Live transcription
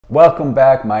Welcome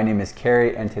back, my name is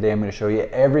Carrie and today I'm going to show you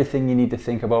everything you need to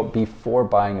think about before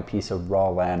buying a piece of raw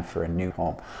land for a new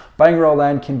home. Buying raw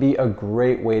land can be a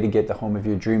great way to get the home of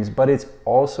your dreams, but it's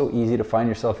also easy to find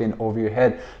yourself in over your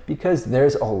head because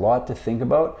there's a lot to think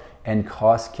about and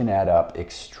costs can add up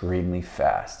extremely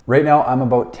fast. Right now I'm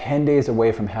about 10 days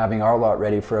away from having our lot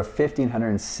ready for a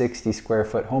 1,560 square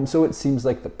foot home, so it seems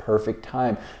like the perfect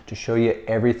time to show you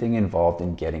everything involved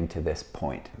in getting to this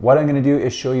point. What I'm going to do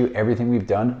is show you everything we've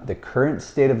done, the current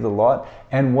state of the lot,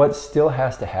 and what still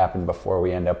has to happen before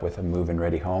we end up with a move-in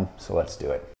ready home. So let's do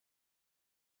it.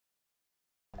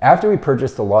 After we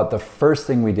purchased the lot, the first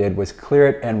thing we did was clear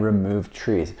it and remove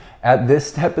trees. At this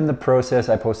step in the process,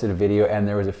 I posted a video and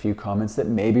there was a few comments that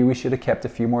maybe we should have kept a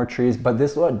few more trees, but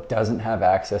this lot doesn't have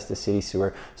access to city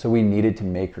sewer, so we needed to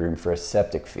make room for a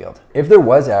septic field. If there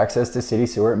was access to city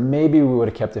sewer, maybe we would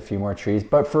have kept a few more trees,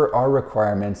 but for our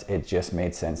requirements, it just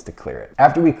made sense to clear it.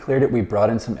 After we cleared it, we brought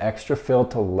in some extra fill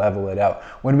to level it out.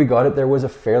 When we got it, there was a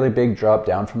fairly big drop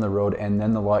down from the road, and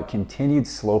then the lot continued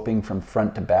sloping from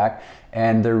front to back,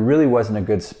 and there really wasn't a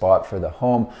good spot for the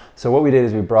home. So what we did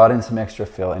is we brought in some extra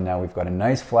fill, and now we've got a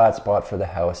nice flat spot for the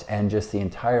house, and just the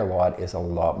entire lot is a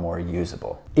lot more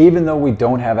usable. Even though we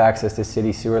don't have access to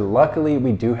city sewer, luckily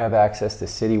we do have access to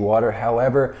city water.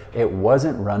 However, it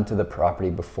wasn't run to the property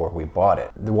before we bought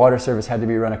it. The water service had to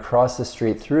be run across the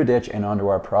street through a ditch and onto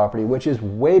our property, which is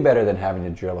way better than having to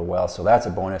drill a well, so that's a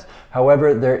bonus.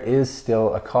 However, there is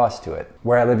still a cost to it.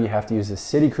 Where I live, you have to use the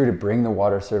city crew to bring the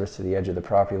water service to the edge of the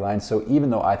property line, so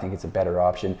even though I think it's a better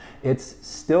option, it's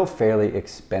still fairly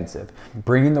expensive.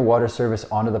 Bringing the water service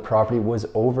onto the property was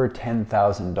over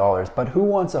 $10,000, but who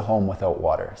wants a home without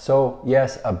water? So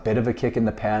yes, a bit of a kick in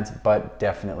the pants, but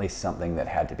definitely something that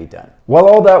had to be done. While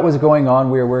all that was going on,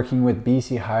 we were working with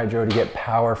BC Hydro to get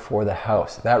power for the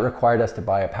house. That required us to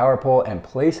buy a power pole and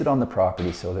place it on the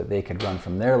property so that they could run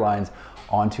from their lines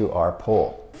onto our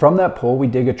pole. From that pole, we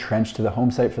dig a trench to the home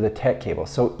site for the tech cable,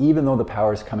 so even though the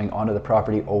power is coming onto the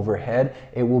property overhead,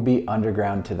 it will be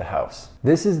underground to the house.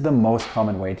 This is the most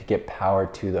common way to get power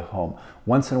to the home.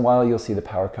 Once in a while, you'll see the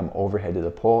power come overhead to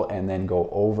the pole and then go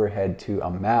overhead to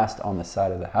a mast on the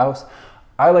side of the house.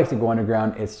 I like to go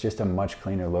underground. It's just a much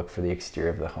cleaner look for the exterior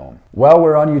of the home. While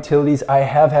we're on utilities, I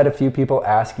have had a few people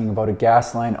asking about a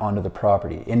gas line onto the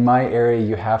property. In my area,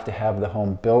 you have to have the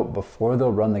home built before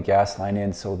they'll run the gas line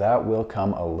in, so that will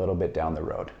come a little bit down the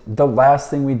road. The last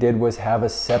thing we did was have a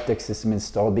septic system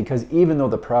installed because even though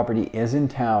the property is in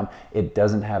town, it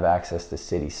doesn't have access to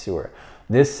city sewer.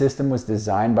 This system was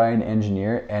designed by an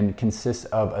engineer and consists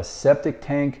of a septic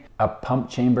tank, a pump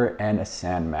chamber, and a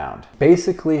sand mound.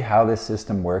 Basically, how this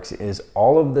system works is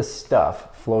all of the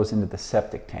stuff flows into the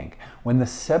septic tank. When the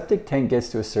septic tank gets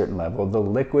to a certain level, the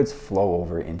liquids flow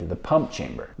over into the pump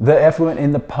chamber. The effluent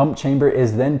in the pump chamber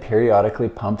is then periodically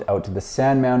pumped out to the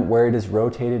sand mound, where it is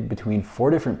rotated between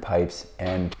 4 different pipes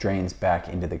and drains back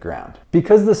into the ground.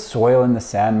 Because the soil in the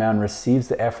sand mound receives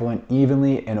the effluent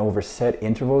evenly and over set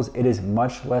intervals, it is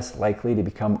much less likely to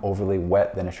become overly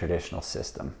wet than a traditional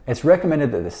system. It's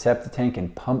recommended that the septic tank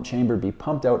and pump chamber be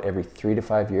pumped out every 3 to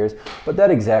 5 years, but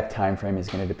that exact time frame is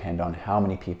going to depend on how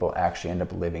many people actually end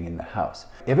up living in the house.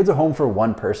 If it's a home for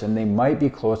one person, they might be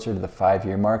closer to the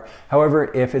 5-year mark.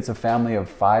 However, if it's a family of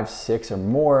 5, 6 or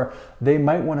more, they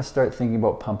might want to start thinking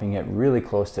about pumping it really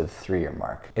close to the 3-year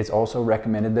mark. It's also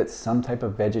recommended that some type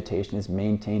of vegetation is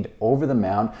maintained over the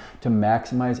mound to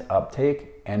maximize uptake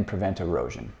and prevent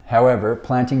erosion. However,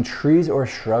 planting trees or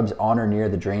shrubs on or near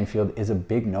the drain field is a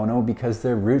big no-no because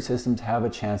their root systems have a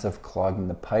chance of clogging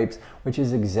the pipes, which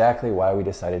is exactly why we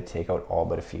decided to take out all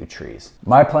but a few trees.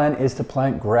 My plan is to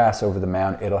plant grass over the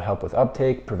mound. It'll help with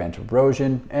uptake, prevent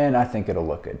erosion, and I think it'll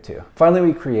look good too. Finally,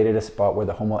 we created a spot where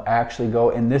the home will actually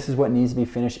go, and this is what needs to be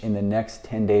finished in the next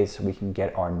 10 days so we can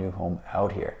get our new home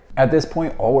out here. At this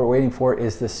point, all we're waiting for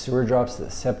is the sewer drops to the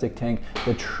septic tank,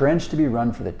 the trench to be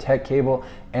run for the tech cable,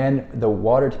 and the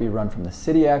water to be run from the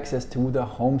city access to the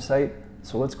home site.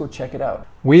 So let's go check it out.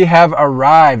 We have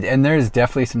arrived and there's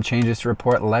definitely some changes to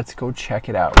report. Let's go check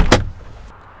it out.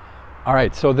 All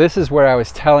right, so this is where I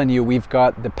was telling you we've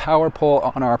got the power pole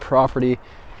on our property,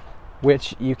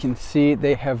 which you can see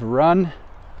they have run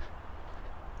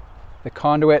the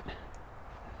conduit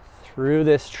through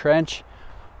this trench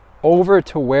over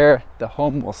to where the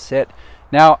home will sit.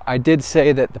 Now, I did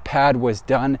say that the pad was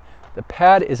done. The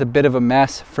pad is a bit of a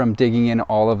mess from digging in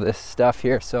all of this stuff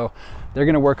here, so they're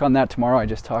gonna work on that tomorrow. I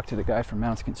just talked to the guy from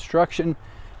Mounts Construction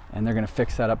and they're gonna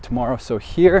fix that up tomorrow. So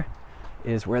here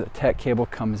is where the tech cable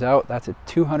comes out. That's a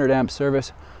 200 amp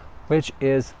service, which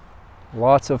is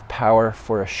lots of power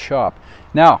for a shop.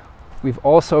 Now, we've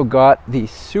also got the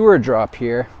sewer drop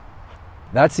here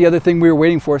That's the other thing we were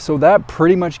waiting for. So that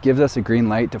pretty much gives us a green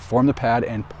light to form the pad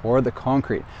and pour the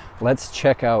concrete. Let's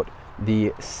check out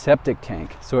the septic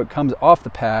tank. So it comes off the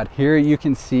pad. Here you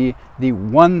can see the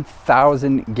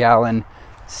 1,000 gallon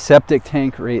septic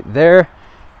tank right there,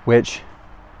 which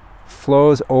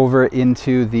flows over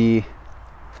into the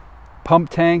pump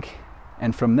tank,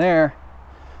 and from there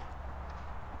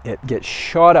it gets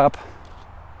shot up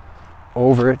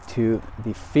over to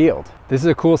the field. This is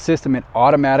a cool system. It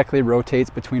automatically rotates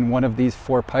between one of these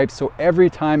 4 pipes. So every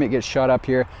time it gets shot up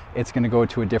here, it's going to go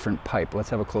to a different pipe. Let's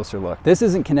have a closer look. This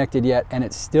isn't connected yet and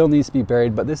it still needs to be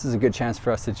buried, but this is a good chance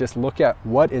for us to just look at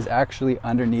what is actually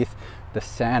underneath the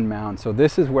sand mound. So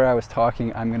this is where I was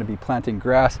talking. I'm going to be planting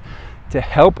grass to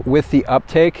help with the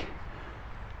uptake.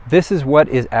 This is what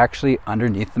is actually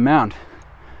underneath the mound.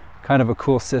 Kind of a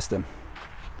cool system.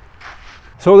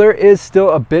 So there is still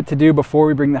a bit to do before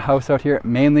we bring the house out here.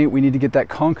 Mainly, we need to get that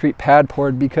concrete pad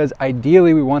poured because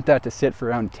ideally we want that to sit for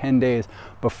around 10 days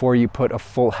before you put a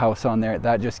full house on there.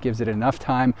 That just gives it enough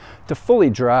time to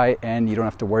fully dry and you don't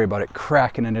have to worry about it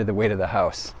cracking under the weight of the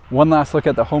house. One last look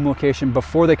at the home location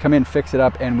before they come in, fix it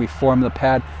up, and we form the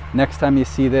pad. Next time you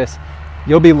see this,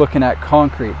 you'll be looking at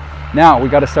concrete. Now we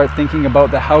got to start thinking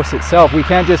about the house itself. We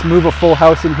can't just move a full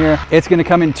house in here. It's going to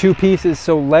come in 2 pieces.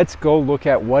 So let's go look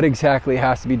at what exactly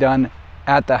has to be done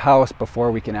at the house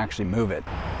before we can actually move it.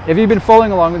 If you've been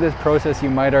following along with this process, you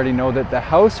might already know that the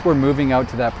house we're moving out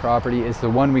to that property is the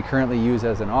one we currently use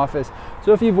as an office.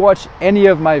 So if you've watched any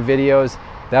of my videos,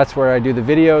 that's where I do the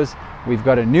videos. We've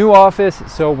got a new office,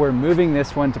 so we're moving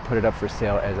this one to put it up for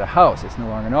sale as a house. It's no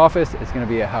longer an office, it's going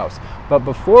to be a house. But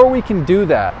before we can do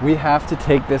that, we have to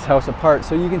take this house apart.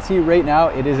 So you can see right now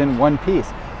it is in one piece.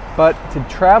 But to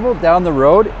travel down the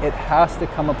road, it has to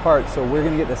come apart. So we're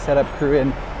going to get the setup crew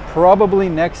in probably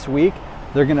next week.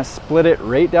 They're going to split it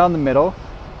right down the middle,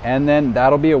 and then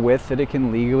that'll be a width that it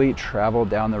can legally travel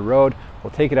down the road.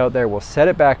 We'll take it out there, we'll set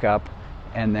it back up,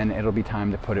 and then it'll be time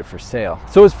to put it for sale.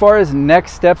 So as far as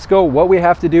next steps go, what we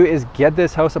have to do is get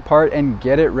this house apart and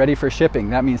get it ready for shipping.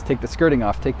 That means take the skirting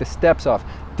off, take the steps off,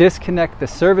 disconnect the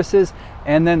services,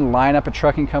 and then line up a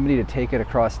trucking company to take it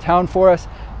across town for us,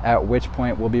 at which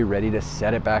point we'll be ready to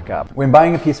set it back up. When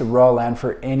buying a piece of raw land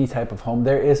for any type of home,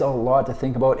 there is a lot to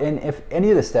think about, and if any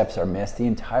of the steps are missed, the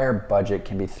entire budget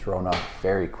can be thrown off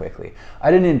very quickly. I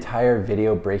did an entire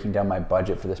video breaking down my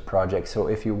budget for this project, so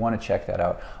if you want to check that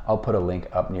out, I'll put a link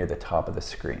up near the top of the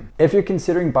screen. If you're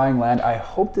considering buying land, I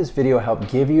hope this video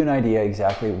helped give you an idea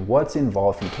exactly what's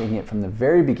involved from taking it from the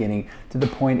very beginning to the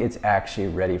point it's actually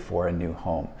ready for a new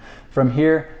home. From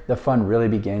here, the fun really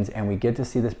begins and we get to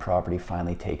see this property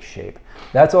finally take shape.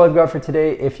 That's all I've got for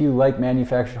today. If you like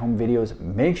manufactured home videos,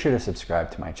 make sure to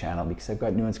subscribe to my channel because I've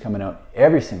got new ones coming out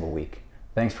every single week.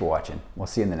 Thanks for watching. We'll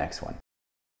see you in the next one.